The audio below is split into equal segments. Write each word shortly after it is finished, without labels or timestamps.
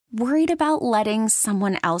Worried about letting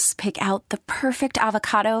someone else pick out the perfect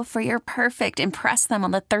avocado for your perfect impress them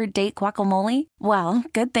on the third date guacamole? Well,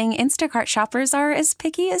 good thing Instacart shoppers are as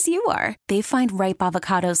picky as you are. They find ripe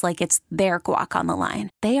avocados like it's their guac on the line.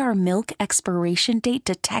 They are milk expiration date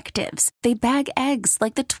detectives. They bag eggs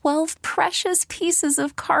like the 12 precious pieces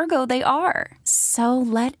of cargo they are. So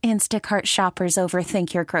let Instacart shoppers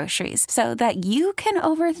overthink your groceries so that you can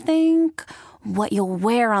overthink what you'll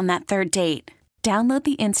wear on that third date. Download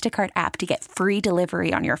the Instacart app to get free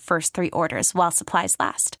delivery on your first 3 orders while supplies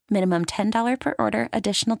last. Minimum $10 per order.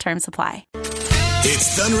 Additional terms apply.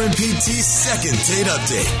 It's Thunder and PT's second date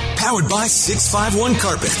update. Powered by 651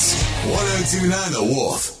 Carpets. 1029 The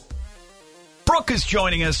Wolf. Brook is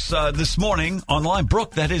joining us this morning online.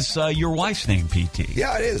 Brook, that is your wife's name, PT.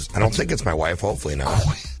 Yeah, it is. I don't think it's my wife. Hopefully not.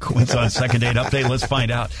 It's on second date update. Let's find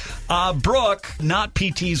out. Brooke, not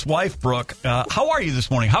PT's wife, Brooke. How are you this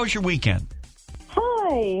morning? How was your weekend?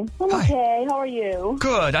 Hi. I'm okay. How are you?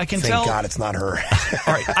 Good. I can tell. Thank God it's not her.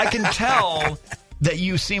 All right. I can tell that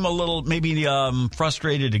you seem a little maybe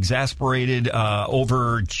frustrated, exasperated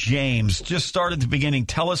over James. Just start at the beginning.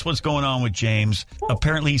 Tell us what's going on with James.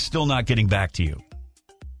 Apparently, he's still not getting back to you.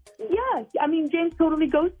 Yeah. I mean, James totally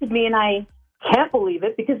ghosted me, and I can't believe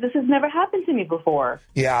it because this has never happened to me before.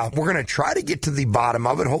 Yeah, we're going to try to get to the bottom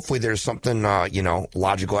of it. Hopefully there's something,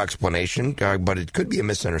 logical explanation, but it could be a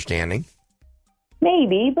misunderstanding.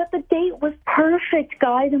 Maybe, but the date was perfect,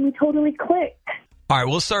 guys, and we totally clicked. All right,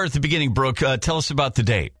 we'll start at the beginning, Brooke. Tell us about the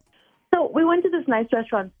date. So we went to this nice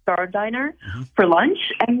restaurant, Star Diner, for lunch,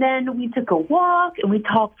 and then we took a walk, and we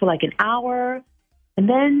talked for like an hour, and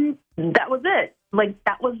then that was it. Like,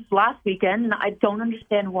 that was last weekend, and I don't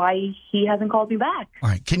understand why he hasn't called me back. All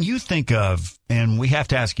right, can you think of, and we have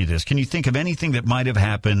to ask you this, can you think of anything that might have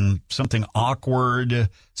happened, something awkward,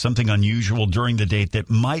 something unusual during the date that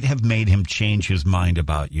might have made him change his mind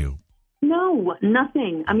about you? No,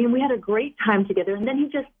 nothing. I mean, we had a great time together, and then he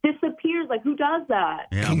just disappears. Like, who does that?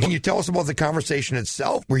 Yeah. Can you tell us about the conversation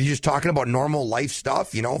itself? Were you just talking about normal life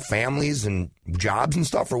stuff, families and jobs and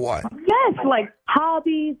stuff, or what? Yes, like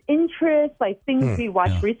hobbies, interests, like things we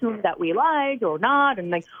watched recently that we liked or not,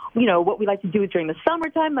 and like, what we like to do during the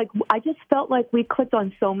summertime. Like, I just felt like we clicked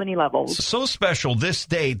on so many levels. So special, this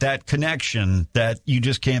date, that connection that you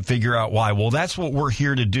just can't figure out why. Well, that's what we're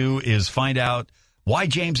here to do, is find out why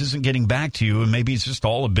James isn't getting back to you, and maybe it's just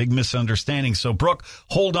all a big misunderstanding. So, Brooke,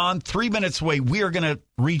 hold on. 3 minutes away, we are going to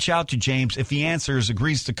reach out to James. If he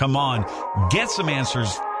agrees to come on, get some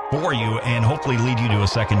answers for you, and hopefully lead you to a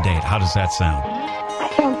second date. How does that sound?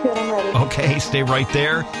 Sounds good. I'm ready. Okay, stay right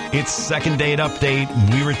there. It's second date update.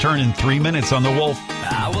 We return in 3 minutes on The Wolf.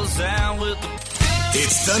 I was out with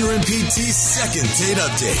It's Thunder and PT's second date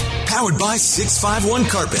update. Powered by 651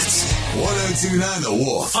 Carpets. 1029 The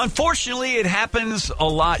Wolf. Unfortunately, it happens a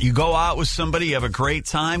lot. You go out with somebody, you have a great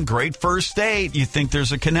time, great first date. You think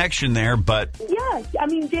there's a connection there, but... Yeah, I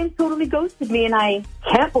mean, James totally ghosted me, and I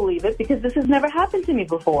can't believe it because this has never happened to me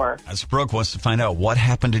before. As Brooke wants to find out what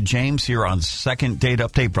happened to James here on Second Date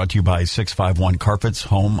Update, brought to you by 651 Carpets,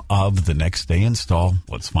 home of the next day install.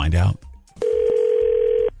 Let's find out.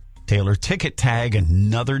 Taylor Ticket Tag,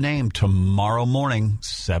 another name, tomorrow morning,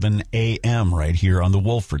 7 a.m. right here on The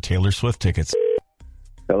Wolf for Taylor Swift tickets.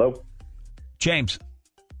 Hello? James.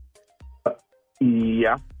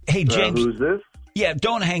 Yeah. Hey, James. Who's this? Yeah,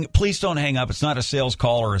 please don't hang up. It's not a sales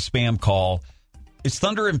call or a spam call. It's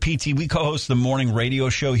Thunder and PT. We co-host the morning radio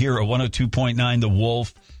show here at 102.9 The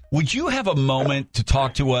Wolf. Would you have a moment to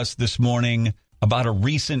talk to us this morning about a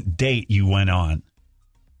recent date you went on?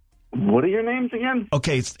 What are your names again?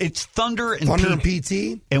 Okay, it's Thunder and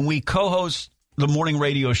PT. And we co-host the morning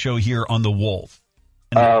radio show here on The Wolf.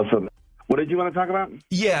 So what did you want to talk about?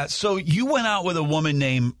 Yeah, so you went out with a woman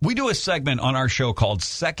named... We do a segment on our show called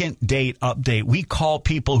Second Date Update. We call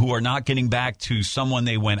people who are not getting back to someone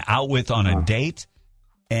they went out with on a date,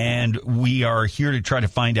 and we are here to try to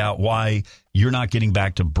find out why you're not getting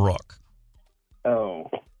back to Brooke. Oh.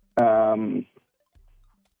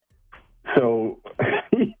 So...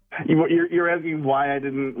 You're asking why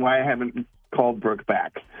I haven't called Brooke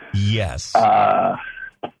back. Yes. Can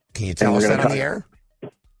you tell us that on the air?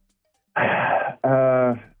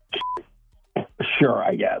 Sure,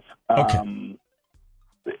 I guess. Okay.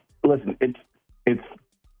 Listen, it's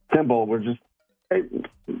simple. We're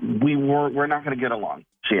not going to get along.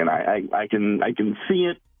 She and I can see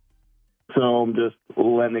it. So I'm just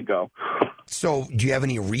letting it go. So do you have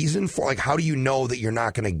any reason for, how do you know that you're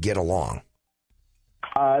not going to get along?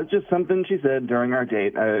 It's just something she said during our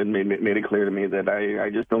date. It made it clear to me that I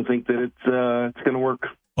just don't think that it's going to work.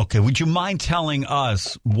 Okay, would you mind telling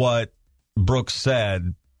us what Brooke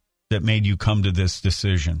said that made you come to this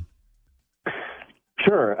decision?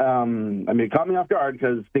 Sure. I mean, it caught me off guard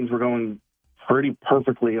because things were going pretty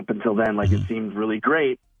perfectly up until then. Like, it seemed really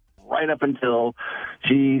great right up until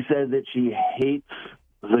she said that she hates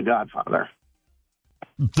The Godfather.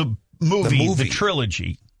 The movie, the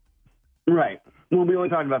trilogy. Right. Well, we only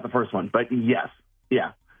talked about the first one, but yes.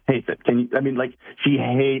 Yeah. Hates it. She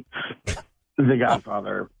hates The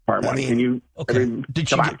Godfather Part 1. Can you, can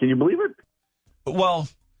you believe it? Well,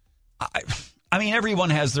 I mean, everyone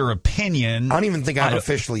has their opinion. I don't even think I've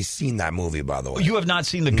officially seen that movie, by the way. You have not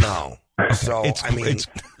seen the... No. So, it's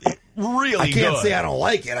really I can't good. say I don't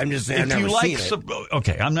like it. I'm just saying I've never seen it.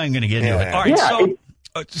 Okay, I'm not even going to get into it. All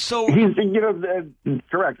right, so he's,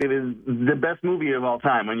 correct. It is the best movie of all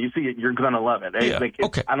time. When you see it, you're gonna love it.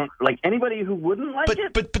 Okay. I don't like anybody who wouldn't like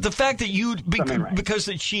it. But the fact that because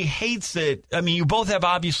that she hates it. I mean, you both have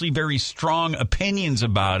obviously very strong opinions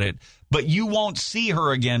about it, but you won't see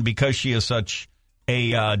her again because she has such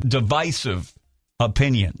a divisive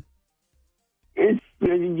opinion.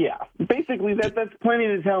 Yeah, basically that's plenty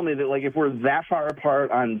to tell me that, like, if we're that far apart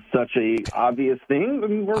on such a obvious thing, I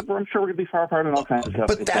mean, I'm sure we're gonna be far apart on all kinds of stuff.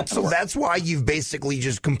 But that's why you've basically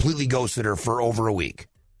just completely ghosted her for over a week.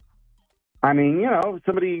 I mean,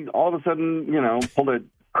 somebody all of a sudden, pulled a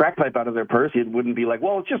crack pipe out of their purse, it wouldn't be like,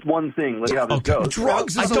 well, it's just one thing. Let's see how this goes.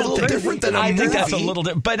 Drugs is a little different than a movie. I think that's a little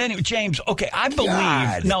different. But anyway, James, okay, I believe.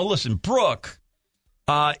 God. Now, listen, Brooke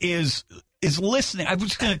is listening. I was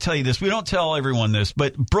just going to tell you this. We don't tell everyone this,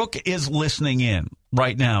 but Brooke is listening in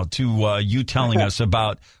right now to you telling us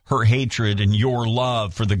about her hatred and your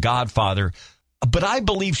love for The Godfather. But I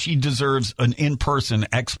believe she deserves an in-person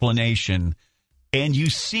explanation, and you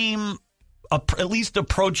seem at least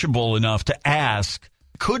approachable enough to ask,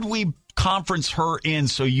 could we conference her in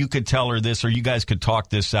so you could tell her this, or you guys could talk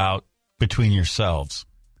this out between yourselves?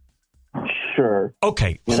 Sure.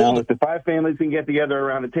 Okay. If the five families can get together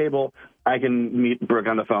around the table, I can meet Brooke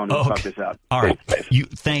on the phone and talk this out. All right.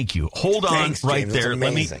 Thank you. Hold on. Thanks, right James. there.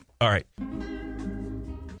 Let me. All right.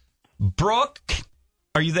 Brooke,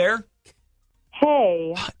 are you there?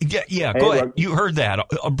 Hey. Yeah. Hey, Go ahead. Brooke. You heard that,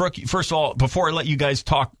 Brooke. First of all, before I let you guys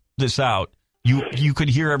talk this out, you could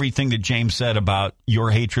hear everything that James said about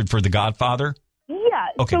your hatred for The Godfather. Yeah.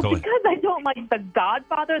 Okay. So go ahead. because I don't like The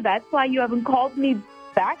Godfather, that's why you haven't called me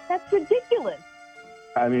back? That's ridiculous.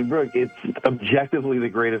 I mean, Brooke, it's objectively the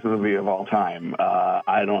greatest movie of all time.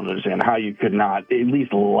 I don't understand how you could not at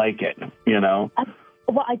least like it,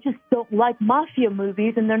 Well, I just don't like mafia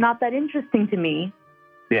movies, and they're not that interesting to me.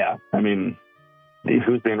 Yeah, I mean,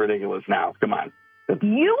 who's being ridiculous now? Come on.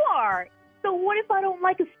 You are. So what if I don't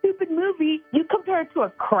like a stupid movie? You compare it to a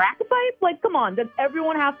crack pipe? Like, come on, does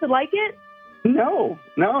everyone have to like it? No,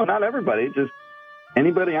 not everybody. Just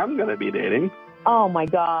anybody I'm going to be dating. Oh, my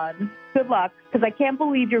God. Good luck, because I can't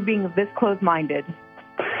believe you're being this close-minded.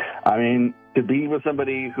 I mean, to be with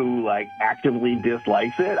somebody who, actively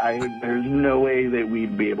dislikes it, there's no way that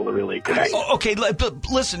we'd be able to really connect. Okay, but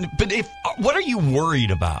listen, what are you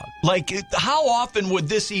worried about? How often would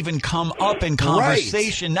this even come up in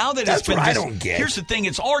conversation? Now that That's it's been what I don't get. Here's the thing,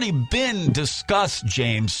 it's already been discussed,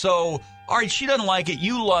 James, so... All right, she doesn't like it.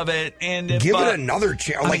 You love it, and give it another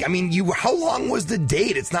chance. How long was the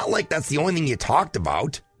date? It's not like that's the only thing you talked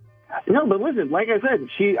about. No, but listen, like I said,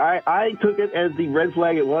 I took it as the red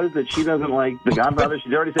flag it was that she doesn't like The Godfather.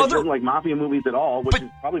 She's already said she doesn't like mafia movies at all, which is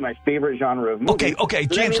probably my favorite genre of movie. Okay,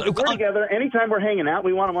 so James. If we're together, anytime we're hanging out,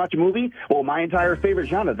 we want to watch a movie, well, my entire favorite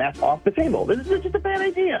genre, that's off the table. This is just a bad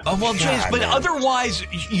idea. Well, James, but otherwise,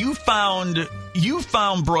 you found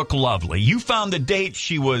Brooke lovely. You found the date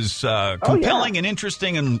she was compelling and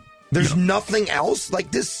interesting and... There's nothing else?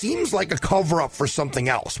 This seems like a cover-up for something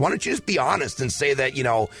else. Why don't you just be honest and say that,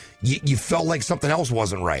 you felt like something else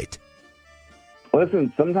wasn't right?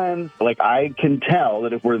 Listen, sometimes, I can tell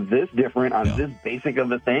that if we're this different on this basic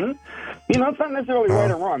of a thing, it's not necessarily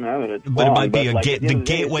right or wrong. But it might be the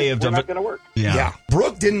gateway of... It's not going to work. Yeah.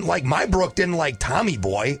 Brooke didn't like Tommy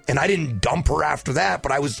Boy, and I didn't dump her after that,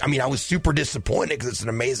 but I was super disappointed because it's an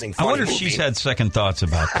amazing, funny movie. I wonder if she's had second thoughts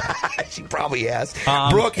about that. She probably has.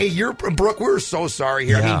 Brooke, Brooke, we're so sorry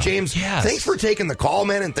here. Yeah. I mean, James, thanks for taking the call,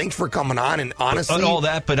 man, and thanks for coming on, and honestly... And all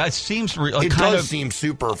that, but it seems... It does seem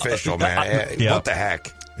superficial, man. What the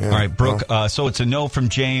heck? Yeah. All right, Brooke, so it's a no from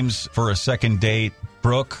James for a second date.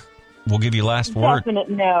 Brooke, we'll give you last word. Definite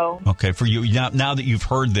no. Okay, for you, now that you've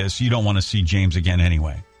heard this, you don't want to see James again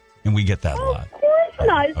anyway. And we get that a lot. Of course not.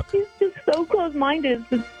 Right. He's just so close-minded. It's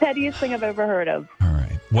the pettiest thing I've ever heard of. All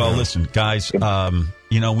right. Well, listen, guys, we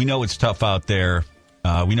know it's tough out there.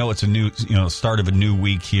 We know it's a new, start of a new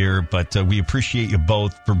week here, but we appreciate you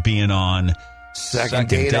both for being on Second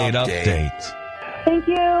Date Update. Thank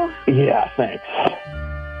you. Yeah, thanks.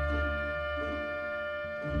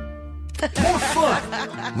 More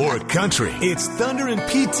fun, more country. It's Thunder and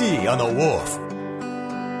PT on the Wolf.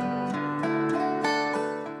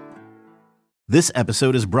 This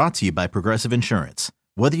episode is brought to you by Progressive Insurance.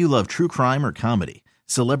 Whether you love true crime or comedy,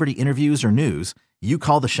 celebrity interviews or news, you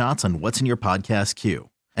call the shots on what's in your podcast queue.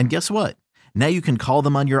 And guess what? Now you can call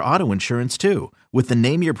them on your auto insurance too with the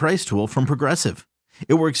Name Your Price tool from Progressive.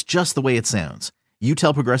 It works just the way it sounds. You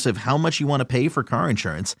tell Progressive how much you want to pay for car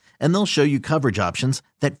insurance, and they'll show you coverage options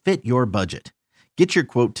that fit your budget. Get your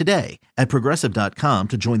quote today at Progressive.com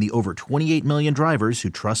to join the over 28 million drivers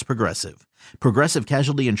who trust Progressive. Progressive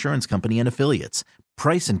Casualty Insurance Company and Affiliates.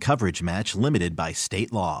 Price and coverage match limited by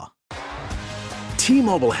state law.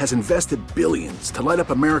 T-Mobile has invested billions to light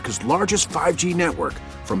up America's largest 5G network,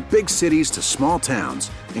 from big cities to small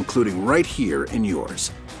towns, including right here in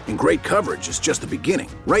yours. And great coverage is just the beginning.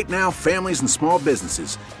 Right now, families and small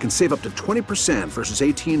businesses can save up to 20% versus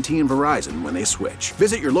AT&T and Verizon when they switch.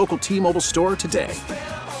 Visit your local T-Mobile store today.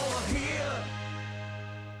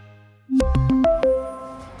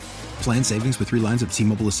 Plan savings with 3 lines of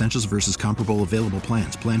T-Mobile Essentials versus comparable available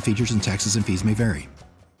plans. Plan features and taxes and fees may vary.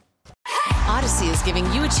 Odyssey is giving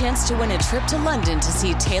you a chance to win a trip to London to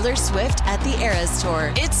see Taylor Swift at the Eras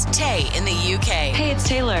Tour. It's Tay in the UK. Hey, it's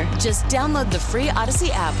Taylor. Just download the free Odyssey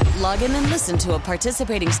app, log in and listen to a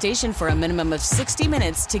participating station for a minimum of 60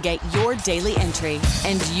 minutes to get your daily entry.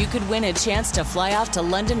 And you could win a chance to fly off to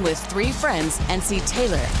London with 3 friends and see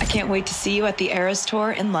Taylor. I can't wait to see you at the Eras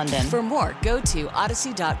Tour in London. For more, go to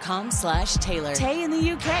odyssey.com/Taylor. Tay in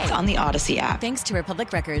the UK. It's on the Odyssey app. Thanks to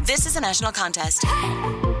Republic Records. This is a national contest.